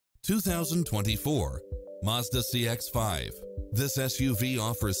2024 Mazda CX-5. This SUV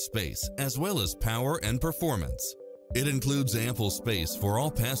offers space as well as power and performance. It includes ample space for all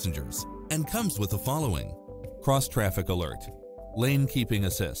passengers and comes with the following: cross-traffic alert, lane keeping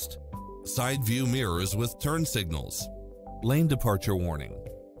assist, side view mirrors with turn signals, lane departure warning,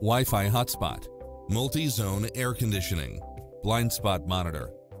 Wi-Fi hotspot, multi-zone air conditioning, blind spot monitor,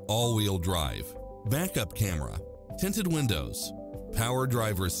 all-wheel drive, backup camera, tinted windows, power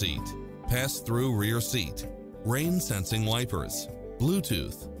driver seat, pass-through rear seat, rain sensing wipers,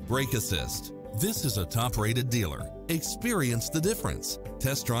 Bluetooth, brake assist. This is a top-rated dealer. Experience the difference.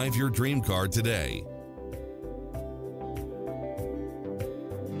 Test drive your dream car today.